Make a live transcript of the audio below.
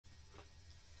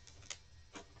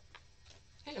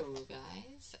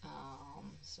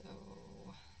So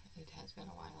it has been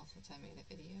a while since I made a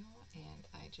video, and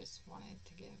I just wanted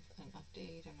to give an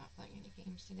update. I'm not playing any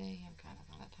games today. I'm kind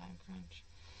of on a time crunch.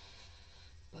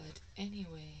 But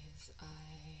anyways,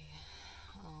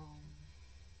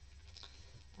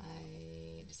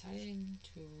 I decided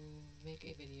to make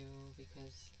a video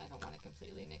because I don't want to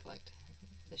completely neglect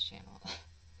this channel.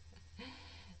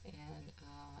 And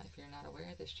if you're not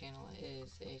aware, this channel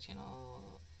is a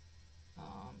channel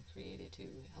created to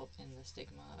help end the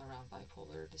stigma around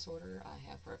bipolar disorder. I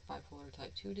have bipolar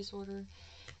type 2 disorder,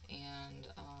 and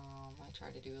I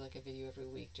try to do like a video every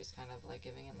week, just kind of like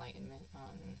giving enlightenment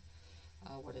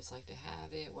on what it's like to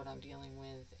have it, what I'm dealing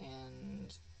with,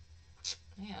 and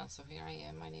yeah, so here I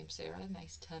am. My name's Sarah.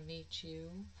 Nice to meet you.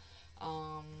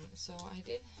 So I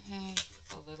did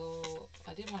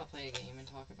want to play a game and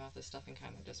talk about this stuff and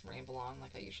kind of just ramble on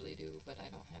like I usually do, but I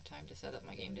don't have time to set up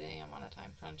my game today. I'm on a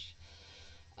time crunch.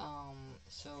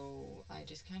 So I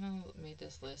just kind of made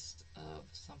this list of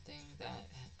something that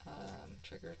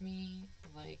triggered me,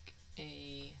 like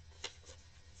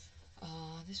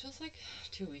this was like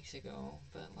 2 weeks ago,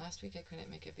 but last week I couldn't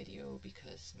make a video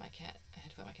because I had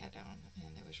to put my cat down,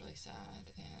 and it was really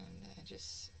sad, and I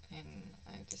just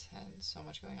had so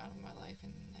much going on in my life,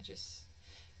 and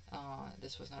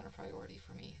this was not a priority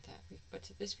for me that week.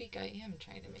 But this week I am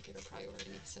trying to make it a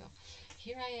priority, so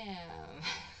here I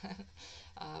am.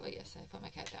 But yes, I put my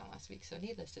cat down last week, so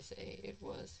needless to say, it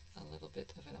was a little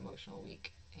bit of an emotional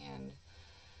week, and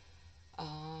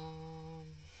um,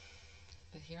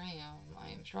 but here I am. I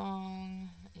am strong,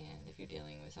 and if you're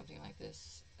dealing with something like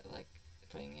this, like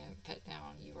putting a pet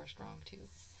down, you are strong too.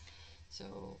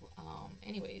 So,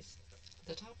 anyways,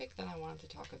 the topic that I wanted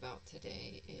to talk about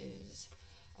today is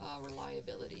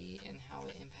reliability and how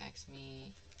it impacts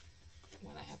me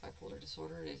when I have bipolar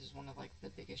disorder. It is one of like the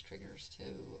biggest triggers to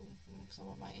some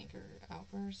of my anger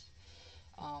outbursts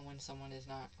when someone is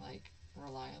not like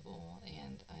reliable,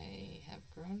 and I have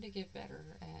grown to get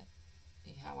better at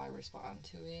how I respond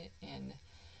to it, and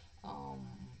um,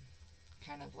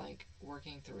 kind of like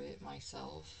working through it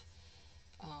myself,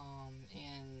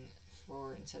 and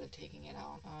for instead of taking it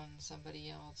out on somebody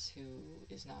else who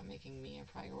is not making me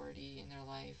a priority in their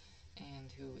life,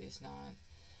 and who is not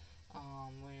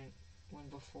when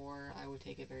before I would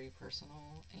take it very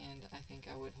personal, and I think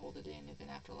I would hold it in, and then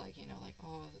after, like, like,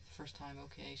 oh, the first time,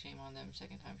 okay, shame on them,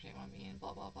 second time, shame on me, and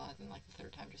blah blah blah, then like the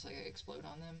third time just like I explode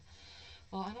on them.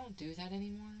 Well, I don't do that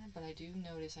anymore, but I do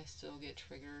notice I still get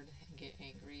triggered and get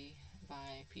angry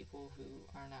by people who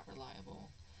are not reliable.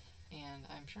 And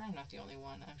I'm sure I'm not the only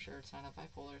one. I'm sure it's not a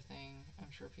bipolar thing.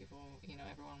 I'm sure people,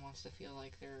 everyone wants to feel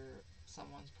like they're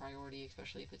someone's priority,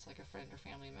 especially if it's like a friend or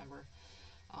family member.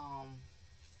 Um,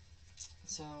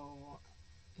 so,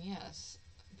 yes.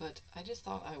 But I just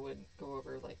thought I would go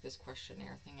over like this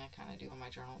questionnaire thing I kind of do in my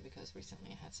journal, because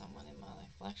recently I had someone in my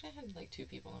life. Well, actually, I had like two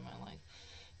people in my life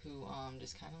who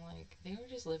just kind of like, they were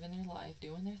just living their life,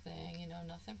 doing their thing,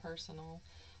 nothing personal.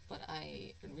 But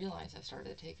I realized I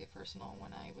started to take it personal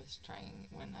when I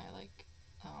like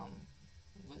um,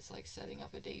 was like setting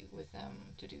up a date with them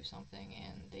to do something,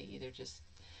 and they either just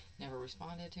never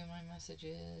responded to my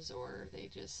messages, or they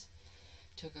just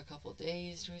took a couple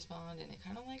days to respond, and it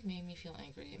kind of like made me feel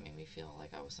angry. It made me feel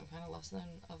like I was some kind of less than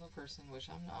of a person, which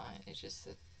I'm not. It's just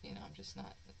that, I'm just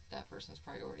not that person's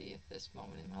priority at this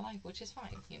moment in my life, which is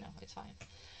fine, it's fine.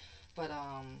 But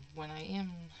when I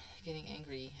am getting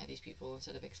angry at these people,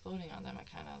 instead of exploding on them,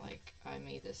 I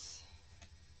made this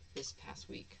past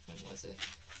week. When was it?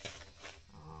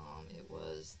 It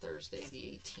was Thursday the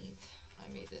 18th. I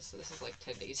made this, so this is like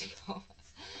 10 days ago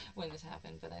when this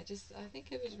happened. But I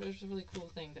think it was a really cool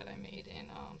thing that I made. And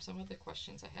some of the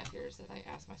questions I have here is that I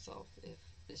ask myself if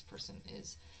this person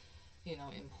is,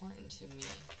 important to me,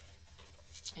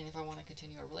 and if I want to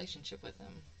continue a relationship with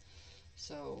them.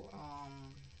 So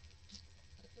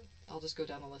I'll just go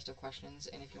down the list of questions,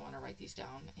 and if you want to write these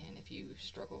down, and if you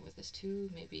struggle with this too,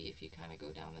 maybe if you kind of go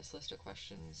down this list of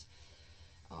questions,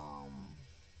 um,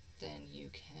 then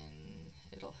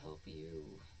it'll help you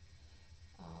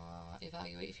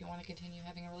evaluate if you want to continue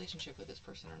having a relationship with this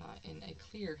person or not, in a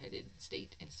clear-headed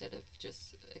state, instead of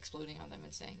just exploding on them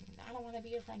and saying, I don't want to be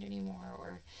your friend anymore,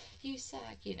 or you suck,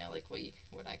 like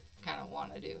what I kind of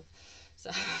want to do.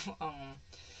 So,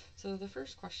 so the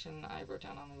first question I wrote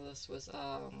down on the list was,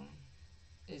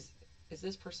 is is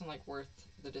this person like worth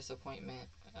the disappointment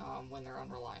when they're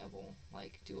unreliable?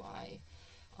 Like,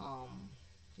 um,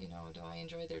 do I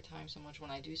enjoy their time so much when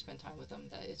I do spend time with them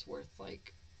that it's worth,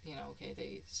 like, okay,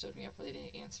 they stood me up, or they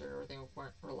didn't answer, or they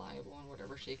weren't reliable in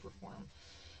whatever shape or form.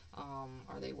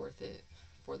 Are they worth it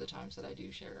for the times that I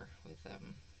do share with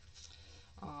them?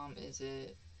 Is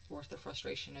it worth the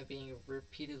frustration of being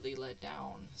repeatedly let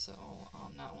down. So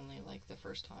not only like the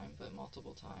first time, but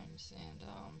multiple times. And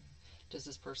does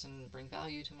this person bring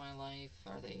value to my life?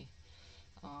 Are they,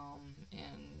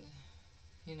 and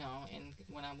and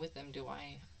when I'm with them, do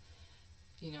I,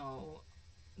 you know,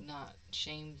 not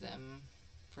shame them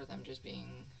for them just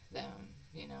being them,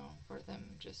 for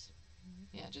them just,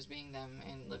 yeah, just being them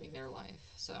and living their life.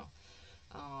 So,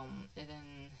 and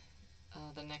then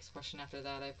the next question after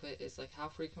that I put is like, how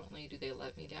frequently do they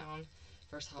let me down?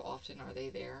 Versus how often are they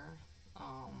there?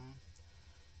 Um,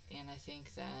 and I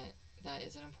think that that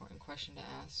is an important question to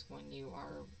ask when you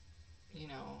are, you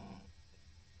know,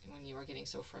 when you are getting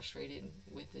so frustrated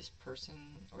with this person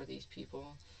or these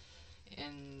people.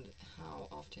 And how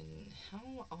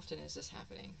often is this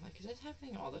happening? Like, is this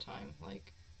happening all the time?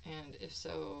 Like, and if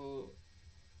so,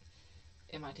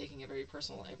 am I taking it very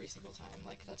personal every single time?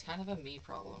 Like, that's kind of a me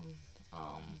problem.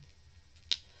 Um,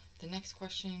 the next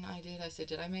question I said,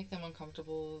 did I make them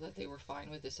uncomfortable that they were fine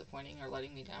with disappointing or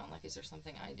letting me down? Like, is there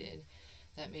something I did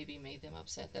that maybe made them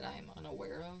upset that I'm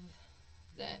unaware of?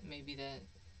 That maybe that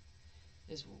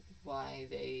is why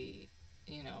they,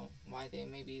 why they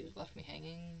maybe left me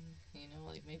hanging?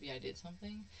 Like maybe I did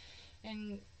something.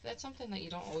 And that's something that you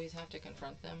don't always have to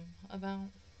confront them about.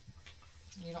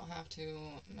 You don't have to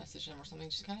message them or something.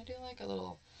 Just kind of do like a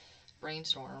little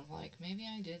brainstorm. Like, maybe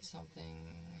I did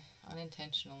something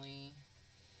unintentionally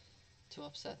to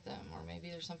upset them, or maybe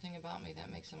there's something about me that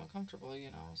makes them uncomfortable.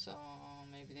 So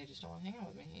maybe they just don't want to hang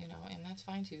out with me. And that's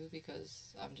fine too,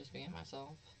 because I'm just being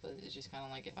myself. But it's just kind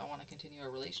of like, if I want to continue a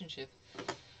relationship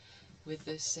with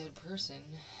this said person,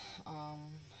 I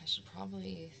should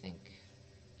probably think,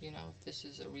 if this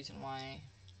is a reason why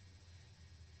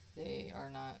they are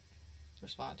not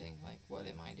responding, like, what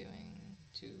am I doing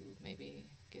to maybe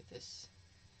get this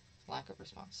lack of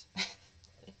response?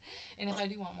 And if I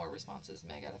do want more responses,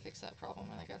 I gotta fix that problem,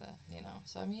 and I gotta,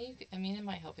 So it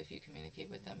might help if you communicate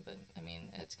with them, but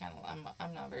it's kind of,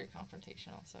 I'm not very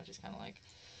confrontational, so just kind of like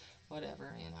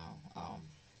whatever.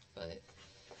 But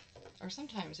or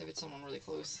sometimes if it's someone really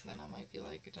close, then I might be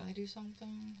like, did I do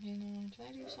something? Did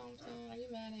I do something? Are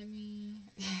you mad at me?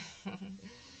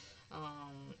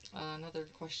 Another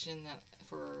question that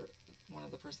for one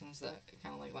of the persons that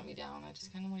kind of like let me down, I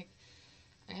just kind of like,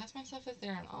 I ask myself if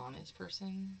they're an honest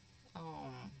person.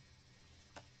 Um,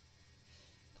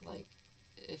 like,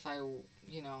 if I,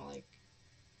 like,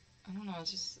 I don't know,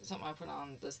 it's just something I put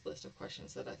on this list of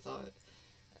questions that I thought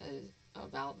is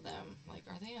about them. Like,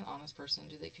 are they an honest person?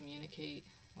 Do they communicate,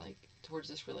 like, towards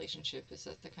this relationship? Is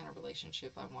that the kind of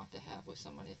relationship I want to have with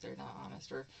someone if they're not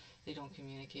honest or they don't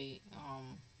communicate?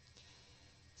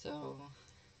 So,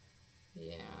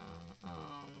 yeah.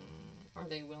 Are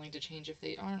they willing to change if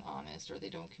they aren't honest or they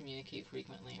don't communicate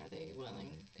frequently? Are they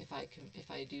willing, if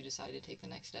I do decide to take the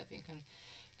next step and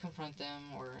confront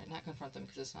them, or not confront them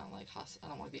because it's not like I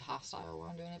don't want to be hostile while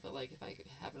I'm doing it, but like if I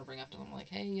happen to bring up to them like,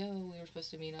 hey, yo, we were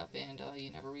supposed to meet up and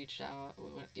you never reached out,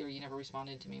 or you never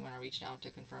responded to me when I reached out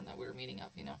to confirm that we were meeting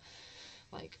up.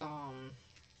 Like,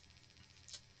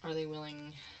 are they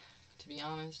willing to be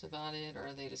honest about it, or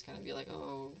are they just gonna be like,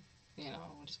 oh,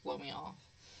 just blow me off?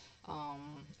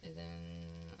 And then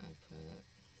I put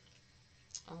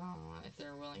if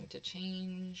they're willing to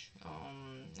change,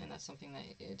 and that's something that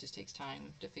it just takes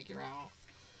time to figure out.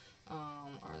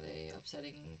 Are they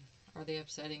upsetting? Are they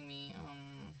upsetting me?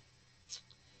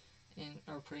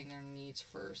 Or putting their needs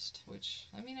first? Which,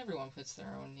 everyone puts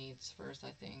their own needs first.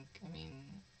 I think.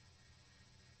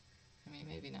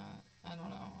 Maybe not. I don't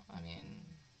know.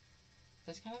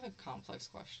 That's kind of a complex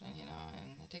question,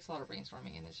 and it takes a lot of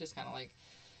brainstorming. And it's just kind of like,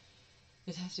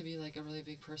 it has to be like a really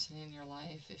big person in your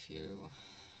life if you,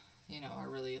 are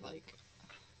really like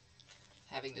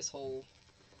having this whole,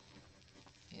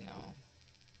 you know,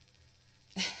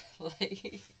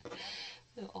 like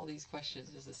all these questions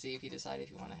just to see if you decide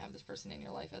if you want to have this person in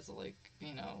your life as like,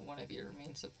 one of your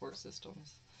main support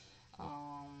systems.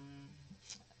 Um,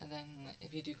 and then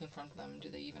if you do confront them, do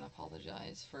they even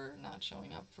apologize for not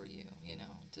showing up for you?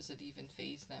 Does it even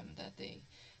faze them that they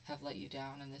have let you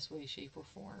down in this way, shape, or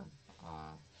form?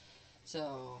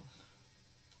 So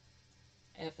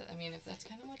if that's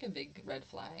kind of like a big red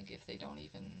flag, if they don't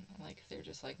even, like, if they're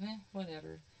just like,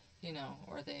 whatever,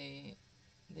 or they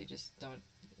just don't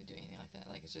do anything like that.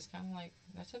 Like, it's just kind of like,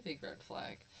 that's a big red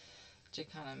flag to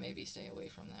kind of maybe stay away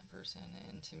from that person.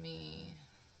 And to me,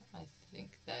 I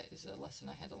think that is a lesson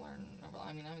I had to learn.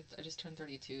 I just turned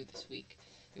 32 this week.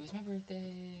 It was my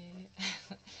birthday.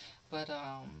 But,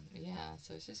 yeah,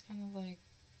 so it's just kind of like,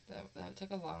 that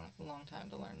took a long time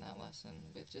to learn that lesson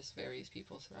with just various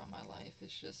people throughout my life.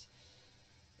 It's just,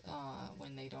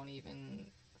 when they don't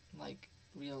even, like,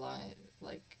 realize,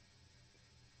 like,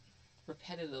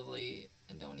 repetitively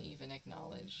don't even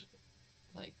acknowledge,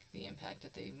 like, the impact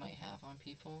that they might have on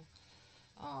people,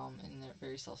 and they're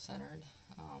very self-centered.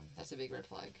 That's a big red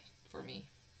flag for me.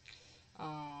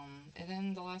 And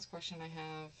then the last question I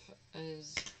have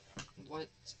is, what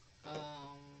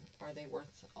are they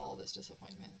worth all this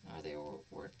disappointment? Are they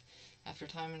worth, after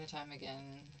time and time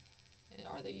again,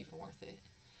 are they even worth it?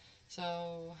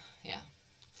 So, yeah,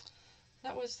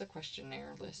 that was the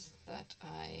questionnaire list that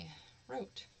I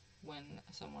wrote when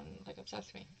someone, like,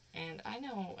 upsets me. And I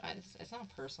know it's not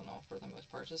personal for the most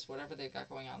part, just whatever they've got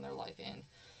going on in their life.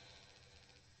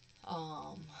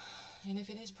 Um, and if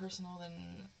it is personal,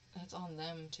 then that's on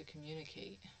them to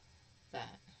communicate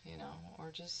that,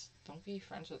 or just don't be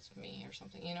friends with me or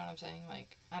something. You know what I'm saying?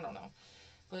 Like, I don't know.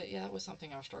 But yeah, that was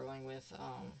something I was struggling with,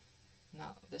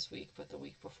 not this week, but the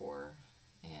week before.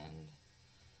 And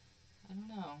I don't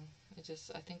know.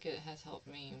 I think it has helped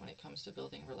me when it comes to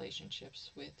building relationships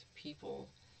with people,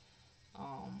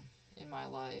 um, in my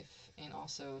life, and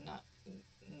also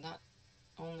not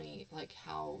only like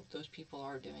how those people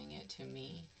are doing it to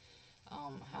me,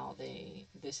 how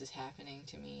this is happening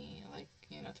to me, like,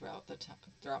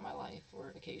 throughout my life,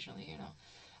 or occasionally,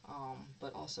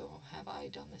 but also, have I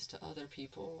done this to other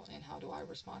people, and how do I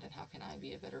respond, and how can I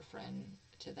be a better friend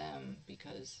to them?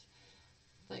 Because,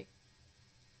 like,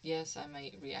 yes, I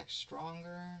might react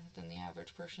stronger than the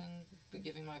average person,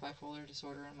 giving my bipolar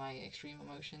disorder and my extreme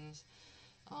emotions,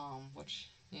 which,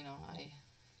 I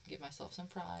give myself some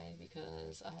pride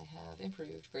because I have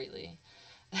improved greatly.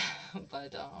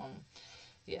 But,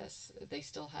 yes, they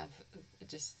still have,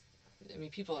 just, I mean,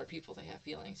 people are people, they have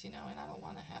feelings, and I don't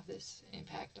want to have this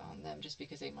impact on them just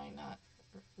because they might not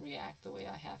react the way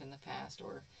I have in the past,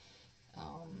 or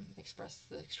express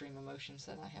the extreme emotions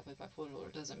that I have with bipolar.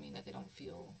 It doesn't mean that they don't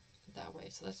feel that way.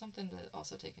 So that's something to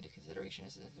also take into consideration,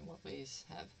 is in what ways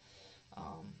have,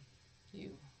 um,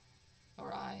 you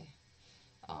or I,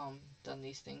 done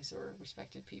these things, or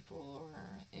respected people,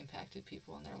 or impacted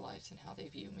people in their lives, and how they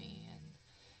view me, and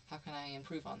how can I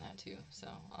improve on that too. So,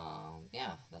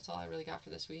 yeah, that's all I really got for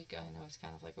this week. I know it's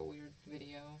kind of like a weird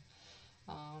video,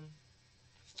 um,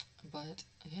 but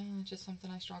yeah, just something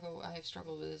I've struggled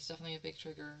with. It's definitely a big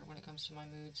trigger when it comes to my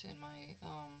moods, and my,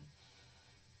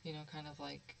 kind of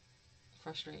like,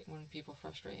 when people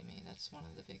frustrate me. That's one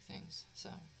of the big things. So,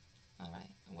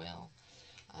 alright, well,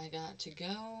 I got to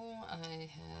go. I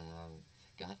have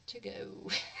got to go.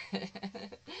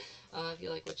 If you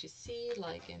like what you see,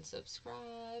 like and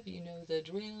subscribe. You know the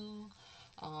drill.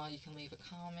 You can leave a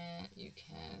comment. You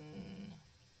can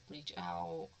reach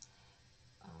out.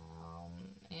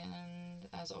 And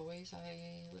as always,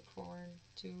 I look forward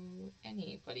to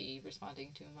anybody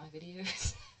responding to my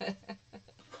videos.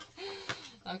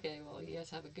 Okay, well, you guys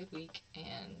have a good week,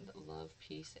 and love,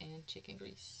 peace, and chicken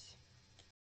grease.